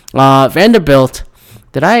 Vanderbilt,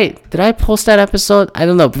 did I post that episode? I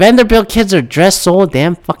don't know. Vanderbilt kids are dressed so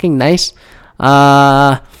damn fucking nice.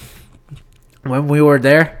 When we were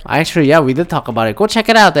there, we did talk about it. Go check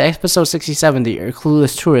it out. The episode 67, the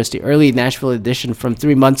Clueless Tourist, the early Nashville edition from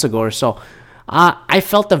 3 months ago or so. I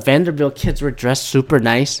felt the Vanderbilt kids were dressed super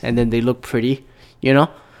nice, and then they look pretty, you know.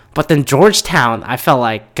 But then Georgetown, I felt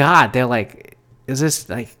like, God, they're like, is this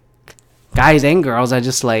like guys and girls? I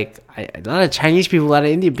just like a lot of Chinese people, a lot of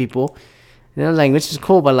Indian people. And I was like, which is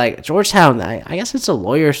cool, but like Georgetown, I guess it's a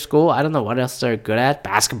lawyer school. I don't know what else they're good at.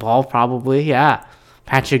 Basketball, probably, yeah.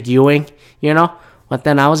 Patrick Ewing, you know. But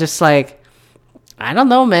then I was just like, I don't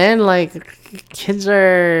know, man. Like, kids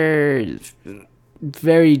are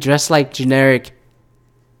very dressed like generic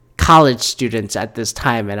college students at this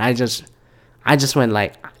time, and I just went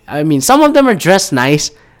like, I mean, some of them are dressed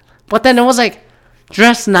nice, but then it was like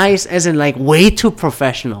dressed nice as in like way too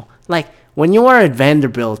professional. Like when you were at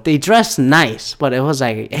Vanderbilt, they dress nice, but it was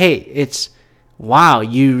like, hey, it's wow,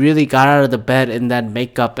 you really got out of the bed in that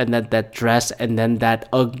makeup and that dress and then that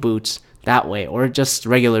Ugg boots that way, or just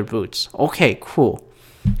regular boots. Okay, cool.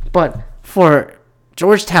 But for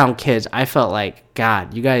Georgetown kids, I felt like,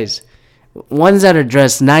 God, you guys, ones that are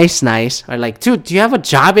dressed nice are like, dude, do you have a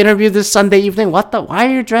job interview this Sunday evening? Why are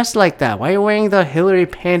you dressed like that? Why are you wearing the Hillary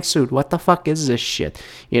pantsuit? What the fuck is this shit?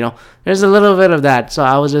 You know, there's a little bit of that. So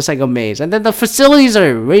I was just like amazed. And then the facilities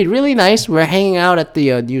are really nice. We're hanging out at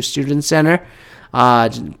the new student center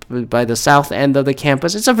by the south end of the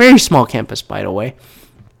campus. It's a very small campus, by the way.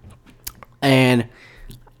 And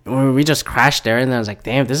we just crashed there, and I was like,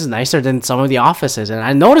 damn, this is nicer than some of the offices. And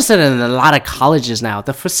I noticed it in a lot of colleges now.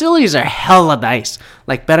 The facilities are hella nice,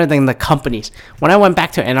 like better than the companies. When I went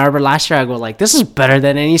back to Ann Arbor last year, I go like, this is better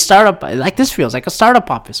than any startup. Like, this feels like a startup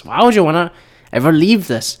office. Why would you want to ever leave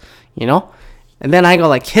this, you know? And then I go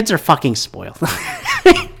like, kids are fucking spoiled.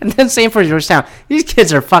 And then same for Georgetown. These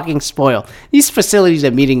kids are fucking spoiled. These facilities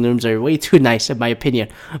and meeting rooms are way too nice, in my opinion.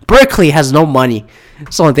 Berkeley has no money,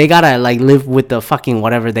 so they gotta like live with the fucking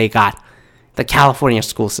whatever they got, the California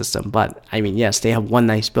school system. But I mean, yes, they have one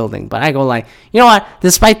nice building. But I go like, you know what?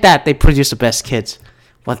 Despite that, they produce the best kids.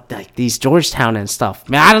 But like these Georgetown and stuff,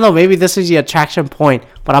 man, I don't know. Maybe this is the attraction point.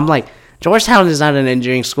 But I'm like, Georgetown is not an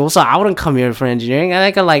engineering school, so I wouldn't come here for engineering. And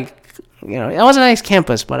I could like, you know, it was a nice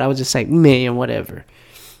campus, but I was just like, man, whatever.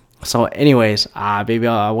 So anyways, maybe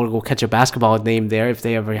I want to go catch a basketball game there if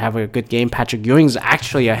they ever have a good game. Patrick Ewing's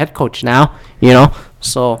actually a head coach now, you know.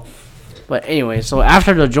 So, but anyway, so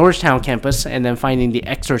after the Georgetown campus and then finding the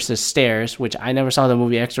Exorcist stairs, which I never saw the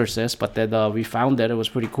movie Exorcist, but then we found it. It was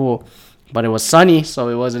pretty cool. But it was sunny, so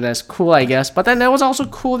it wasn't as cool, I guess. But then it was also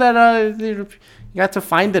cool that you got to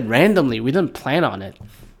find it randomly. We didn't plan on it.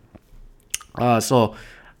 So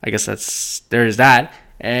I guess there's that.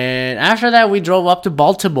 And after that, we drove up to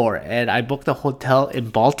Baltimore, and I booked a hotel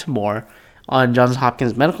in Baltimore on Johns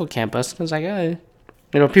Hopkins Medical Campus. I was like, you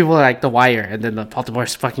know, people are like The Wire, and then the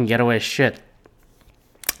Baltimore's fucking ghetto as shit.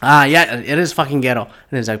 Yeah, it is fucking ghetto.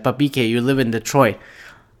 And it's like, but BK, you live in Detroit.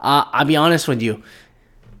 I'll be honest with you.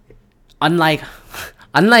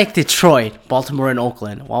 Unlike Detroit, Baltimore, and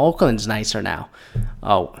Oakland, well, Oakland's nicer now.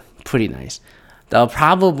 Oh, pretty nice. The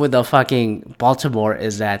problem with the fucking Baltimore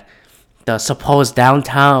is that the supposed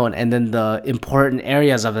downtown and then the important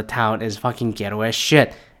areas of the town is fucking ghetto as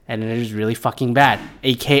shit. And it is really fucking bad,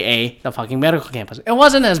 aka the fucking medical campus. It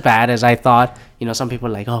wasn't as bad as I thought. You know, some people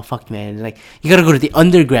are like, oh, fuck, man. Like, you gotta go to the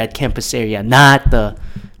undergrad campus area, not the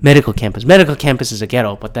medical campus. Medical campus is a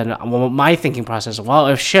ghetto. But then my thinking process, well,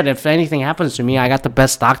 if anything happens to me, I got the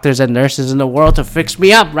best doctors and nurses in the world to fix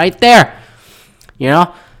me up right there. You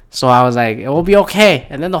know? So I was like, it will be okay.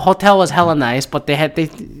 And then the hotel was hella nice, but I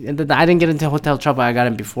didn't get into hotel trouble. I got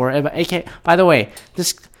in before. By the way,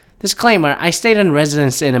 disclaimer, I stayed in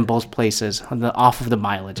Residence Inn in both places off of the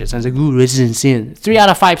mileages. I was like, ooh, Residence Inn. 3 out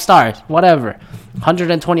of 5 stars. Whatever.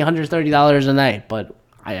 $120, $130 a night. But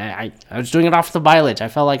I was doing it off the mileage. I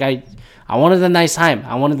felt like I wanted a nice time.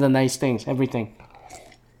 I wanted the nice things. Everything.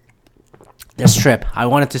 This trip, I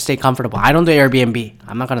wanted to stay comfortable. I don't do Airbnb.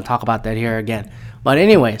 I'm not going to talk about that here again. But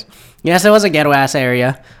anyways, yes, it was a ghetto-ass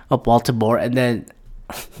area of Baltimore. And then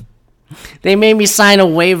they made me sign a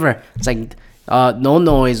waiver. It's like, no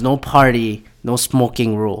noise, no party, no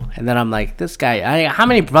smoking rule. And then I'm like, this guy, how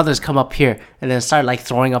many brothers come up here and then start like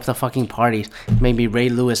throwing up the fucking parties, maybe Ray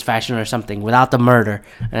Lewis fashion or something, without the murder,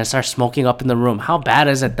 and then start smoking up in the room? How bad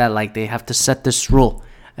is it that like they have to set this rule?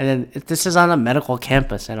 And then this is on a medical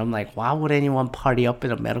campus, and I'm like, why would anyone party up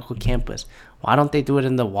in a medical campus? Why don't they do it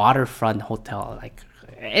in the waterfront hotel? Like,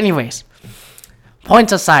 anyways,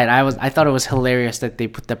 points aside, I thought it was hilarious that they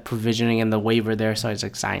put the provisioning in the waiver there. So I was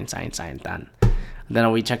like, sign, done. And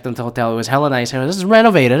then we checked into the hotel. It was hella nice. And this is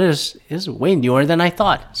renovated. It's way newer than I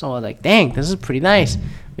thought. So I was like, dang, this is pretty nice.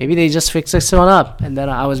 Maybe they just fixed this one up. And then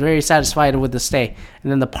I was very satisfied with the stay.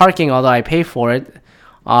 And then the parking, although I paid for it,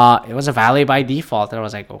 it was a valet by default. And I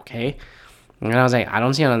was like, okay. And I was like, I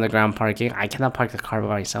don't see an underground parking. I cannot park the car by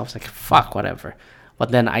myself. It's like, fuck, whatever.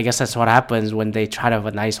 But then I guess that's what happens when they try to have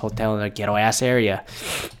a nice hotel in a ghetto-ass area.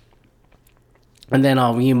 And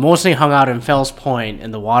then we mostly hung out in Fells Point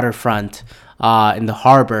in the waterfront, in the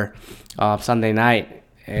harbor, Sunday night.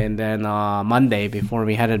 And then Monday before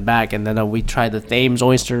we headed back. And then we tried the Thames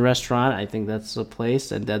Oyster Restaurant. I think that's the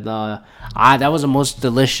place. And then that was the most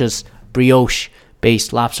delicious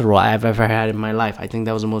brioche-based lobster roll I've ever had in my life. I think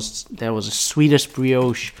that was the sweetest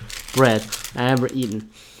brioche bread I ever eaten.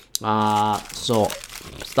 So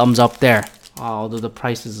thumbs up there. Although the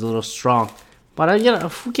price is a little strong, but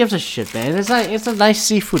who gives a shit, man? It's a nice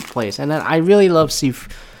seafood place, and then I really love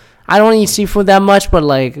seafood. I don't eat seafood that much, but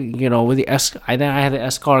like with the I had the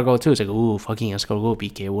escargot too. It's like, ooh, fucking escargot,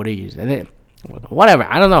 BK. What are you? And then, whatever.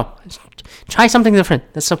 I don't know. Try something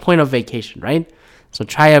different. That's the point of vacation, right? So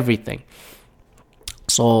try everything.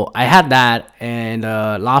 So I had that and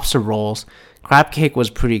lobster rolls. Crab cake was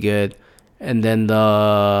pretty good. And then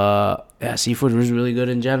the seafood was really good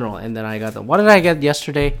in general. And then I got what did I get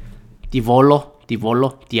yesterday? Diavolo.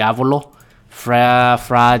 Fra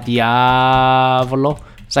Diavolo.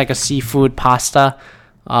 It's like a seafood pasta.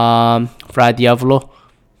 Fra Diavolo.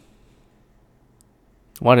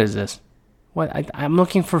 What is this? What? I'm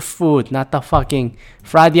looking for food, not the fucking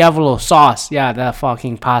Fra Diavolo sauce. Yeah, the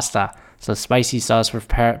fucking pasta. So spicy sauce for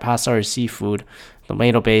pasta or seafood.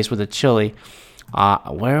 Tomato base with a chili.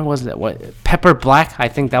 Where was that? What? Pepper Black. I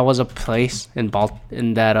think that was a place in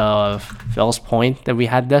that Fells Point that we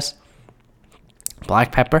had this.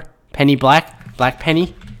 Black pepper, penny black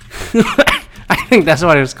penny. I think that's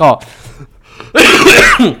what it was called.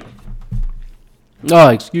 Oh,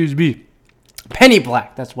 excuse me. Penny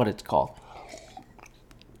black. That's what it's called.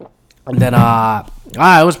 And then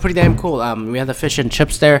it was pretty damn cool. We had the fish and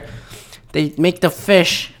chips there. They make the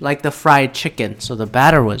fish like the fried chicken, so the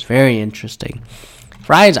batter was very interesting.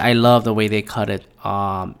 Fries, I love the way they cut it,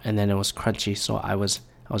 and then it was crunchy, so I was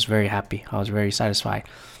very happy. I was very satisfied.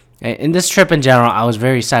 In this trip in general, I was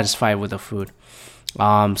very satisfied with the food.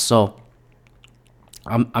 So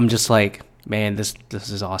I'm just like, man, this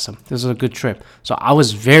is awesome. This is a good trip. So I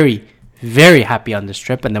was very, very happy on this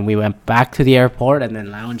trip, and then we went back to the airport, and then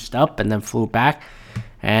lounged up, and then flew back.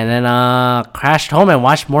 And then crashed home and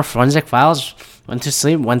watched more Forensic Files. Went to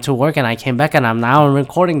sleep, went to work, and I came back, and I'm now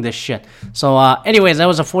recording this shit. So anyways, that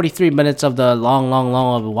was a 43 minutes of the long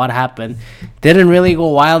of what happened. Didn't really go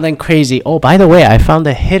wild and crazy. Oh, by the way, I found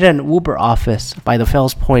a hidden Uber office by the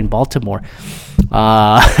Fells Point, Baltimore.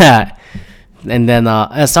 And then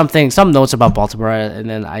some notes about Baltimore, and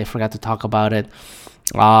then I forgot to talk about it.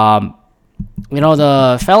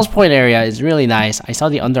 The Fells Point area is really nice. I saw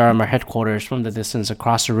the Under Armour headquarters from the distance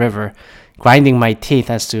across the river, grinding my teeth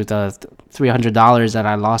as to the $300 that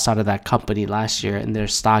I lost out of that company last year in their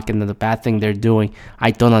stock and the bad thing they're doing.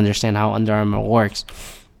 I don't understand how Under Armour works.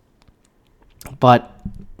 But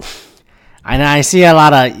and I see a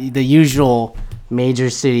lot of the usual major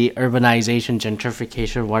city urbanization,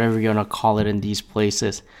 gentrification, whatever you want to call it in these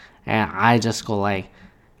places. And I just go like,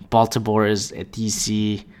 Baltimore is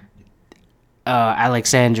DC,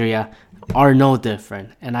 Alexandria are no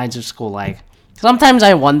different. And I just go like, sometimes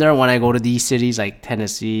I wonder when I go to these cities like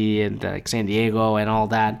Tennessee and like San Diego and all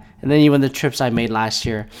that. And then even the trips I made last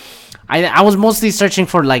year, I was mostly searching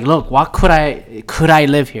for like, look, what could I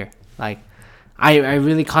live here? Like, I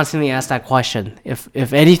really constantly ask that question.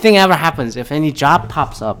 If anything ever happens, if any job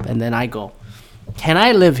pops up, and then I go, can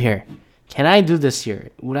I live here? Can I do this here?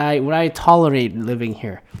 Would I tolerate living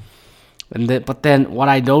here? But then what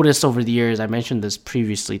I noticed over the years, I mentioned this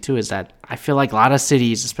previously too, is that I feel like a lot of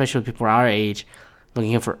cities, especially people our age,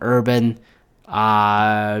 looking for urban,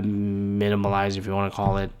 minimalized, if you want to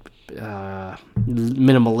call it,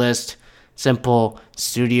 minimalist, simple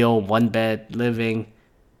studio, one bed living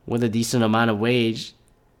with a decent amount of wage,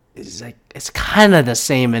 is like, it's kind of the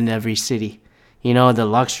same in every city. You know, the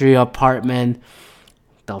luxury apartment,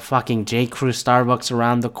 the fucking J. Crew Starbucks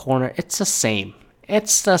around the corner, it's the same.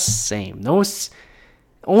 It's the same. No,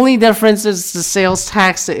 only difference is the sales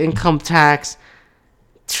tax, the income tax.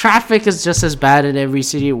 Traffic is just as bad in every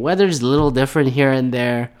city. Weather's a little different here and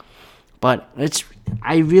there, but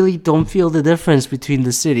I really don't feel the difference between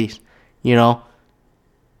the cities, you know.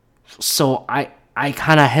 So I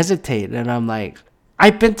kind of hesitate, and I'm like,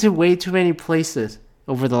 I've been to way too many places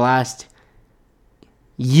over the last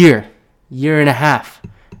year and a half,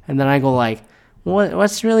 and then I go like,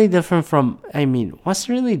 what's really different from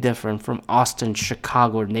Austin,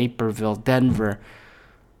 Chicago, Naperville, Denver,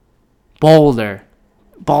 Boulder,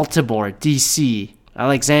 Baltimore, DC,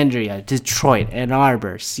 Alexandria, Detroit, Ann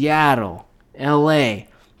Arbor, Seattle, LA,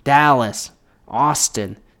 Dallas,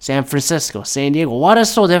 Austin, San Francisco, San Diego. What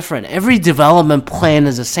is so different? Every development plan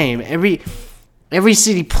is the same. Every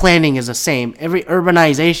city planning is the same. Every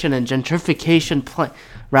urbanization and gentrification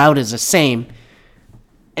route is the same.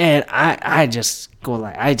 And I just go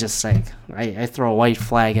like, I throw a white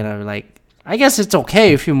flag, and I'm like, I guess it's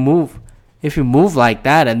okay if you move like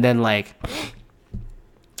that, and then like,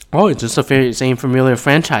 oh, it's just a same familiar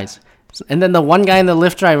franchise. And then the one guy in the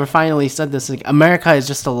Lyft driver finally said this, like, America is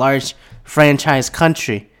just a large franchise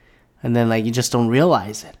country. And then like, you just don't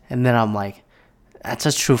realize it. And then I'm like, that's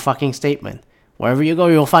a true fucking statement. Wherever you go,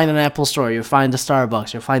 you'll find an Apple store, you'll find the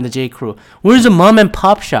Starbucks, you'll find the J. Crew. Where's a mom and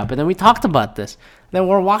pop shop? And then we talked about this. Then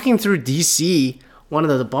we're walking through DC, one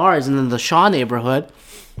of the bars, and then the Shaw neighborhood.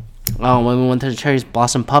 When we went to the Cherry's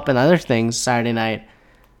Blossom Pup and other things Saturday night,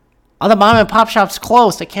 all the mom and pop shops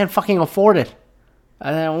closed. They can't fucking afford it.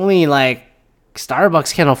 And then only like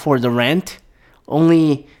Starbucks can afford the rent.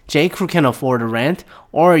 Only J. Crew can afford the rent.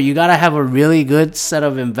 Or you gotta have a really good set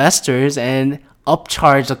of investors and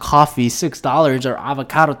upcharge the coffee $6 or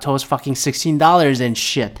avocado toast fucking $16 and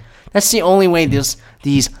shit. That's the only way these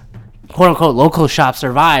quote-unquote local shops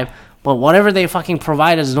survive. But whatever they fucking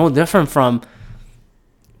provide is no different from,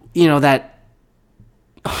 you know, that,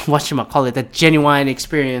 that genuine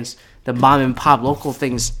experience the mom and pop local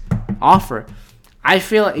things offer. I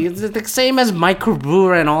feel it's the same as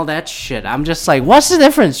microbrewer and all that shit. I'm just like, what's the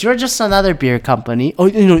difference? You're just another beer company. Oh,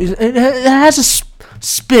 you know, it has a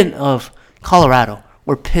spin of Colorado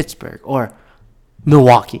or Pittsburgh or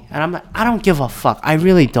Milwaukee. And I'm like, I don't give a fuck. I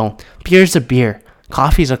really don't. Beer's a beer.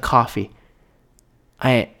 Coffee's a coffee.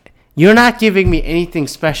 You're not giving me anything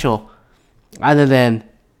special other than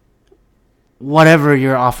whatever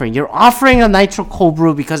you're offering. You're offering a nitro cold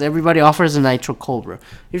brew because everybody offers a nitro cold brew.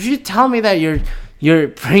 If you tell me that you're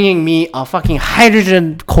bringing me a fucking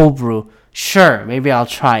hydrogen cold brew, sure, maybe I'll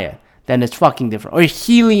try it. Then it's fucking different. Or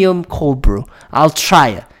helium cold brew, I'll try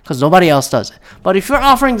it because nobody else does it. But if you're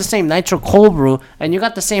offering the same nitro cold brew and you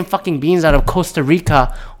got the same fucking beans out of Costa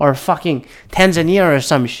Rica or fucking Tanzania or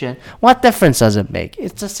some shit, what difference does it make?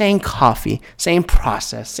 It's the same coffee, same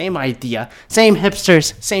process, same idea, same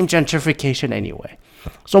hipsters, same gentrification anyway.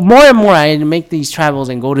 So more and more I make these travels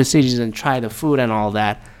and go to cities and try the food and all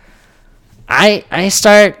that. I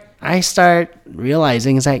start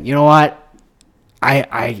realizing it's like, you know what?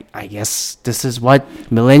 I guess this is what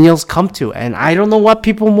millennials come to, and I don't know what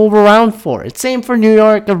people move around for. It's same for New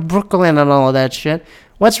York or Brooklyn and all of that shit.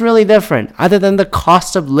 What's really different other than the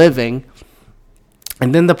cost of living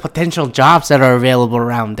and then the potential jobs that are available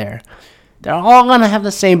around there? They're all going to have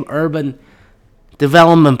the same urban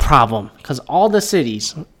development problem because all the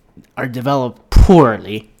cities are developed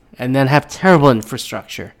poorly and then have terrible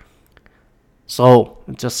infrastructure. So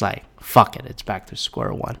just like, fuck it, it's back to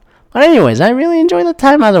square one. But anyways, I really enjoy the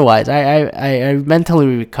time otherwise. I mentally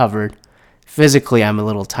recovered. Physically, I'm a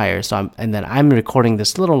little tired. So I'm recording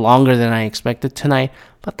this a little longer than I expected tonight.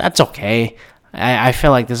 But that's okay. I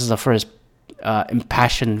feel like this is the first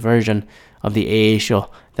impassioned version of the AA show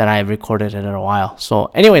that I have recorded in a while. So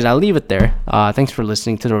anyways, I'll leave it there. Thanks for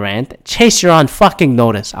listening to the rant. Chase, you're on fucking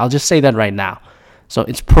notice. I'll just say that right now. So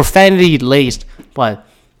it's profanity laced, but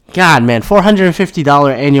God, man,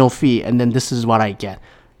 $450 annual fee, and then this is what I get.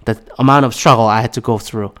 The amount of struggle I had to go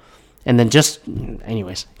through. And then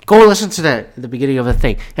anyways, go listen to that at the beginning of the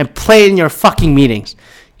thing and play it in your fucking meetings.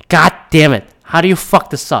 God damn it. How do you fuck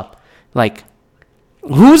this up? Like,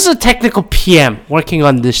 who's a technical PM working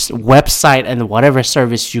on this website and whatever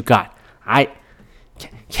service you got?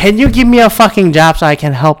 Can you give me a fucking job so I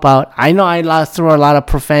can help out? I know I threw a lot of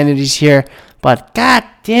profanities here, but God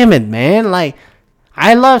damn it, man. Like,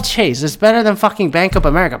 I love Chase. It's better than fucking Bank of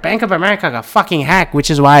America. Bank of America got fucking hacked, which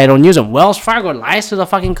is why I don't use them. Wells Fargo lies to the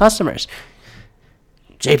fucking customers.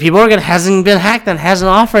 JP Morgan hasn't been hacked and hasn't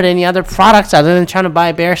offered any other products other than trying to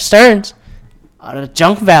buy Bear Stearns out of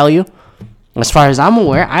junk value. As far as I'm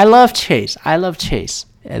aware, I love Chase.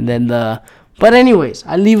 And then but anyways,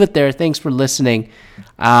 I leave it there. Thanks for listening.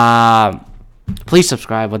 Please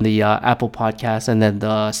subscribe on the Apple Podcast and then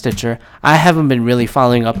the Stitcher. I haven't been really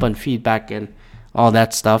following up on feedback and all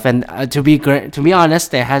that stuff. And to be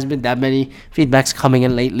honest, there hasn't been that many feedbacks coming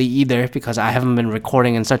in lately either, because I haven't been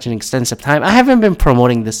recording in such an extensive time. I haven't been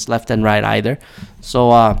promoting this left and right either.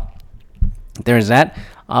 So there's that.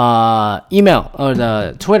 Email or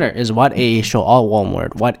the Twitter is whataashow, all one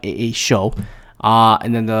word, whataashow.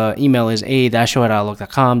 And then the email is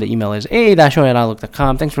aa-show@outlook.com. The email is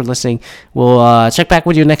aa-show@outlook.com. Thanks for listening. We'll check back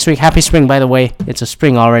with you next week. Happy spring, by the way. It's a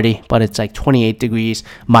spring already, but it's like 28 degrees,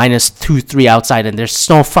 minus 2-3 outside, and there's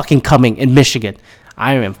snow fucking coming in Michigan.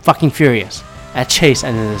 I am fucking furious at Chase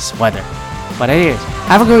and in this weather. But anyways,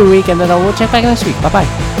 have a good week, and then we'll check back next week.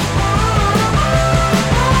 Bye-bye.